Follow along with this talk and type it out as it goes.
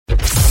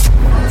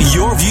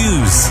Your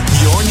views,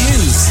 your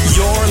news,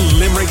 your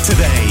Limerick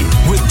Today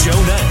with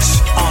Joe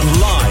Nash on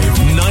Live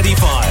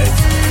 95.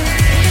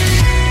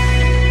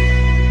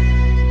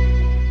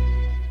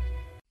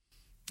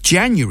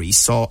 January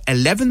saw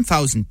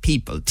 11,000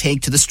 people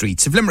take to the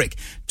streets of Limerick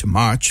to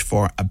march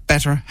for a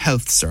better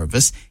health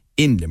service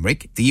in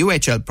Limerick. The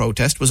UHL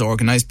protest was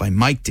organised by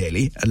Mike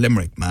Daly, a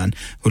Limerick man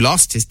who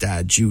lost his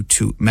dad due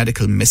to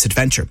medical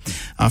misadventure.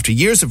 After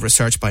years of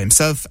research by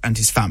himself and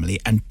his family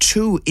and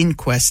 2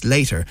 inquests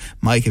later,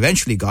 Mike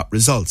eventually got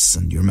results,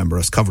 and you remember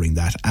us covering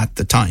that at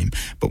the time,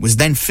 but was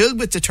then filled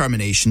with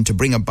determination to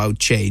bring about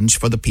change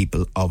for the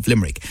people of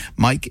Limerick.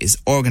 Mike is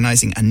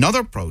organising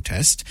another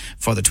protest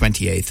for the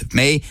 28th of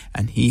May,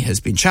 and he has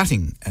been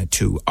chatting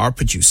to our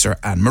producer,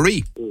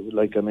 Anne-Marie.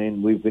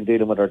 We've been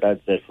dealing with our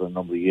dad's death for a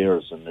number of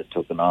years, and it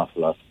took an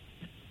awful lot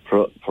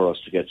for us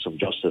to get some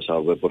justice out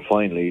of it. But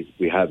finally,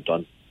 we have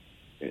done,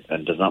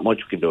 and there's not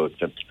much we can do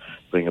except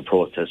bring a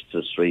protest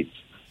to the streets.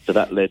 So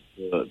that led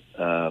to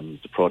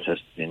the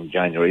protest in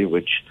January,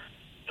 which,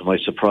 to my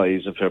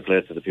surprise, and fair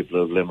play to the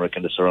people of Limerick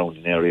and the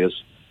surrounding areas,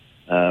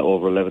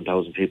 over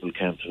 11,000 people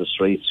came to the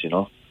streets, you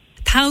know.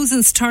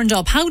 Thousands turned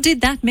up. How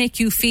did that make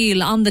you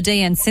feel on the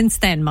day and since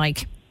then,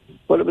 Mike?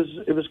 Well,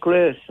 it was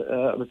great.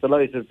 I was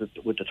delighted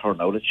with the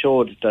turnout. It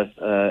showed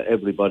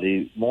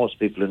that most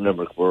people in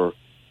Limerick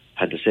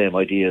had the same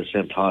ideas,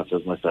 same thoughts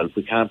as myself.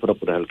 We can't put up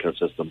with a healthcare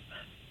system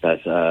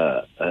that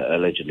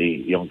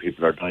allegedly young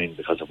people are dying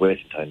because of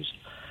waiting times.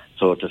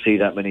 So to see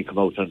that many come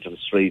out onto the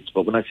streets,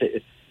 but when I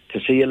say to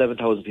see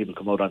 11,000 people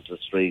come out onto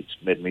the streets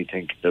made me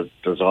think that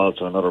there's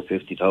also another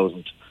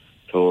 50,000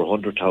 to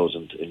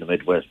 100,000 in the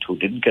Midwest who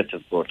didn't get to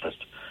the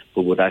protest,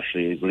 who would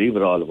actually agree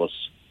with all of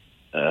us.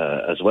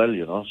 As well,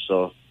 you know,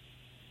 so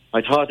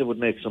I thought it would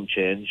make some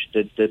change.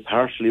 They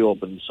partially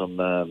opened some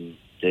the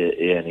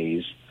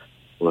A&Es,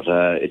 but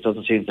it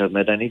doesn't seem to have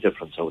made any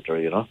difference out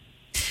there, you know.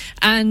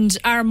 And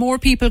are more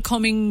people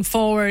coming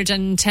forward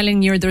and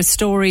telling you their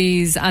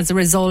stories as a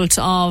result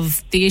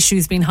of the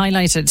issues being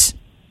highlighted?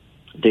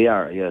 They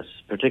are, yes,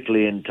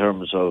 particularly in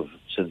terms of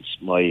since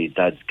my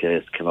dad's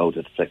case came out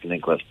at the second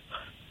inquest.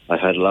 I've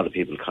had a lot of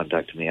people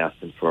contacting me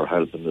asking for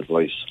help and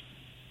advice.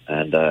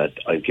 And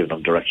I've given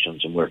them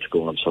directions and where to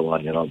go and so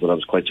on, you know. But I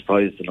was quite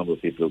surprised the number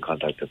of people who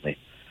contacted me.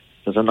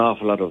 There's an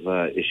awful lot of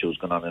issues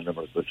going on in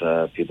Limerick with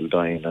people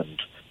dying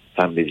and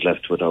families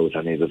left without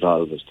any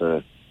resolve as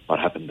to what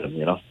happened to them,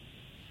 you know.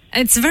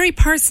 It's very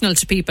personal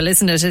to people,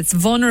 isn't it? It's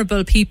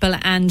vulnerable people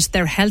and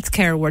their health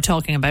care we're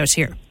talking about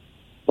here.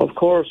 Well, of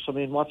course. I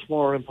mean, what's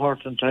more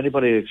important to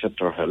anybody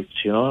except our health,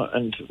 you know?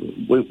 And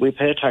we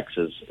pay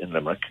taxes in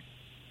Limerick.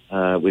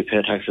 We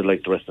pay taxes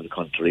like the rest of the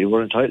country.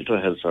 We're entitled to a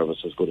health service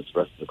as good as the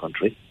rest of the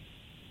country.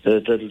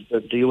 The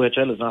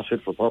UHL is not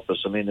fit for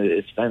purpose. I mean,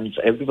 it stands,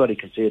 everybody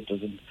can see it.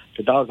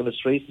 The dog on the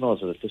street knows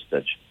it at this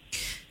stage.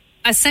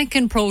 A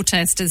second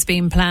protest is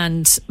being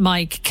planned.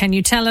 Mike, can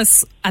you tell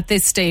us at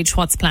this stage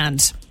what's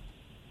planned?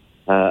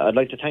 I'd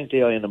like to thank the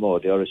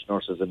INMO, the Irish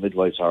Nurses and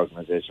Midwives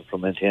Organisation, for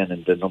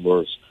maintaining the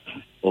numbers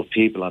of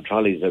people on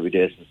trolleys every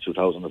day since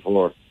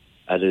 2004,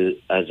 as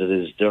it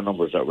is their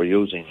numbers that we're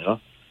using, you know.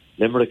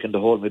 Limerick and the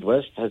whole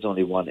Midwest has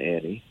only one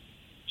A&E,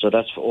 so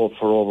that's for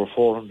over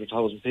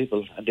 400,000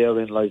 people, and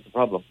therein lies the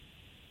problem.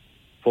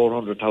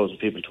 400,000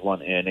 people to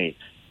one A&E.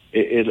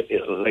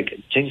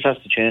 Things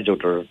have to change out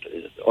there,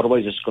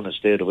 otherwise it's going to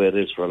stay the way it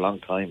is for a long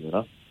time, you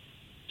know.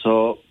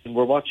 So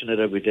we're watching it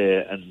every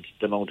day, and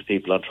the amount of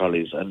people on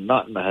trolleys, and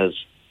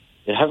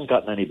it hasn't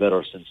gotten any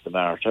better since the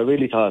march. I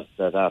really thought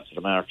that after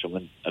the march,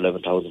 when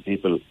 11,000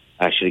 people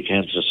actually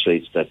came to the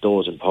streets, that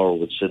those in power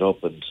would sit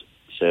up and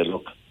say,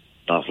 look,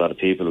 an awful lot of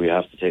people, we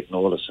have to take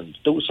notice and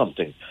do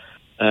something.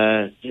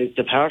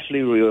 They partially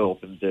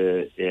reopened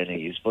the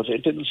A&Es, but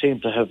it didn't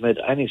seem to have made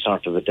any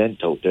sort of a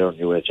dent out there in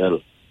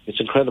UHL. It's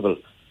incredible.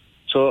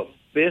 So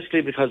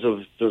basically, because of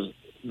there's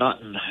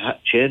nothing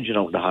changing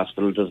out in the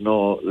hospital, there's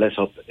no less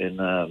up in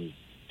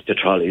the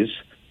trolleys,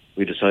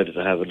 we decided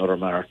to have another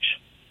march.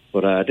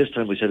 But this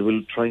time we said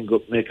we'll try and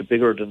make it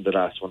bigger than the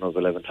last one of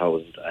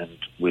 11,000, and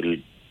we'll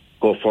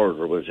go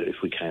further with it if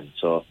we can.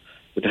 So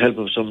with the help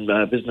of some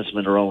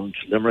businessmen around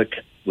Limerick,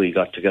 we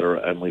got together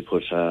and we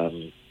put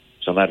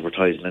some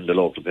advertising in the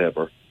local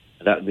paper.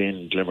 And that'll be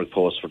in the Limerick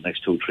Post for the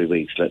next 2-3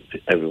 weeks, let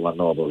everyone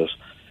know about it.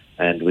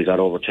 And we got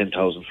over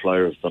 10,000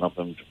 flyers done up,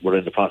 and we're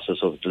in the process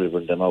of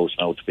delivering them out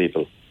now to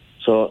people.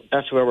 So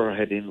that's where we're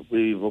heading.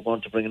 We were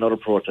going to bring another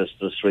protest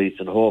to the streets,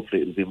 and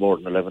hopefully it'll be more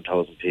than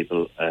 11,000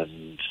 people,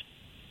 and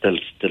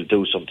they'll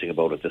do something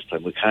about it this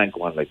time. We can't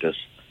go on like this.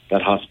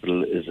 That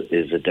hospital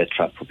is a death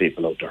trap for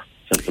people out there.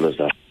 Simple as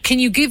that. Can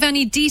you give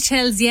any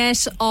details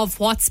yet of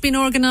what's been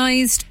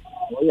organised?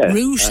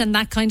 Route and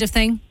that kind of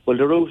thing? Well,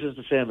 the route is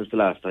the same as the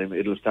last time.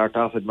 It'll start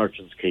off at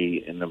Merchants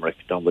Quay in Limerick,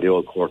 down by the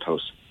old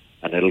courthouse,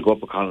 and it'll go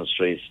up O'Connell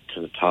Street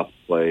to the top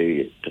by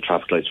the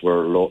traffic lights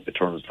where it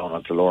turns down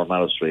onto Lower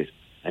Mallow Street,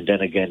 and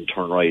then again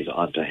turn right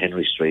onto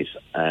Henry Street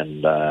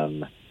and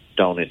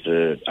down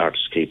into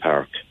Artist Quay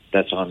Park.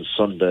 That's on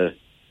Sunday,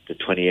 the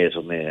 28th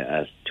of May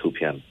at 2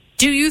 p.m.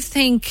 Do you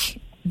think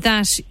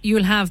that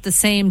you'll have the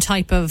same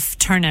type of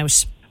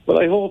turnout? Well,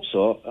 I hope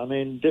so. I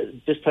mean,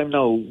 this time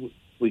now,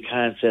 we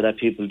can't say that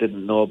people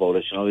didn't know about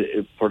it.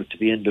 For it to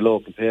be in the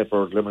local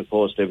paper, Limerick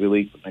Post, every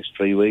week for the next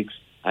 3 weeks,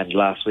 and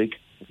last week,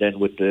 then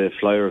with the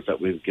flyers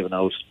that we've given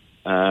out.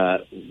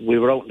 We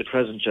were out in the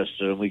Crescent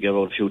yesterday and we gave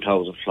out a few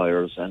thousand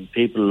flyers, and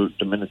people,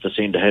 the minute they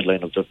seen the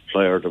headline of the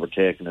flyer, they were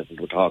taking it and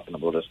they were talking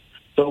about it.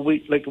 So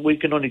we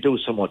can only do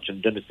so much,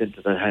 and then it's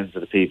into the hands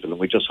of the people, and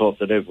we just hope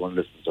that everyone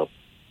listens up.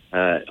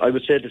 I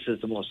would say this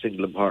is the most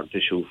single important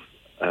issue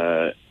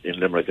in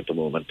Limerick at the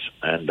moment,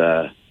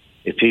 and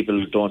if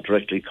people don't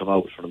directly come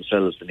out for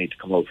themselves, they need to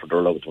come out for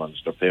their loved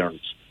ones, their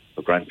parents,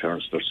 their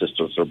grandparents, their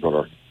sisters, their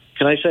brother.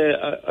 Can I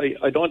say,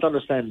 I don't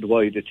understand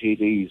why the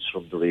TDs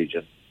from the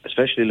region,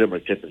 especially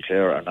Limerick, Tip and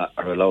Clare,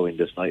 are allowing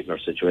this nightmare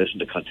situation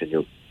to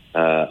continue.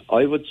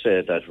 I would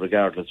say that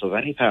regardless of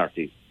any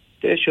party,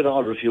 they should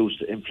all refuse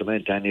to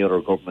implement any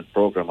other government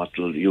programme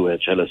until the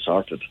UHL is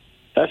sorted.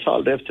 That's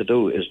all they have to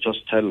do, is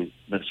just tell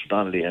Minister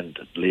Donnelly and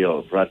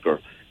Leo Varadkar,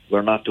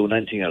 we're not doing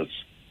anything else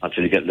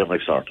until you get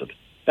Limerick sorted.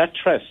 That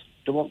threat,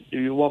 you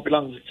won't be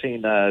long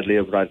seeing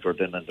Leo Varadkar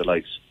then and the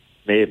likes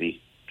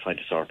maybe trying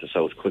to sort this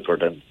out quicker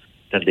than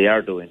they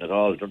are doing at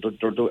all.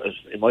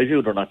 In my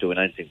view, they're not doing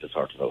anything to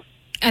sort it out.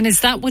 And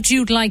is that what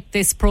you'd like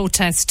this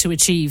protest to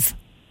achieve?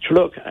 So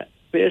look,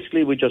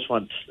 basically we just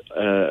want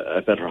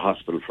a better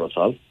hospital for us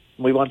all.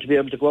 We want to be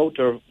able to go out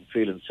there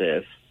feeling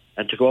safe,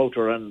 and to go out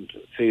there and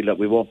feel that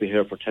we won't be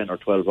here for 10 or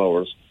 12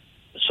 hours,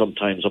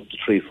 sometimes up to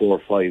 3,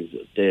 4, 5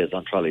 days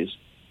on trolleys.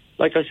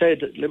 Like I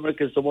said, Limerick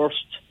is the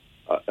worst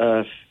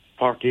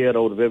 48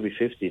 out of every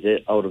 50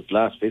 days, out of the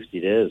last 50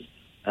 days.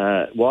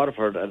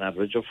 Waterford, an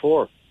average of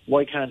 4.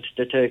 Why can't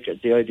they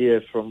take the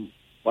idea from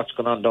what's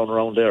going on down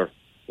around there,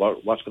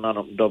 what's going on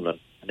up in Dublin,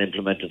 and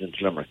implement it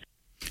into Limerick?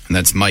 And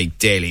that's Mike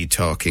Daly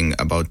talking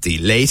about the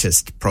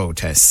latest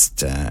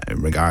protest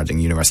regarding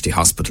University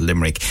Hospital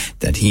Limerick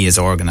that he is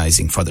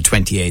organising for the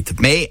 28th of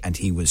May, and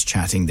he was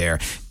chatting there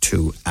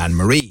to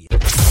Anne-Marie.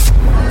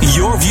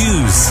 Your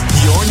views,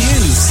 your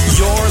news,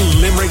 your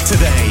Limerick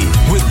Today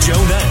with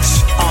Joe Nash.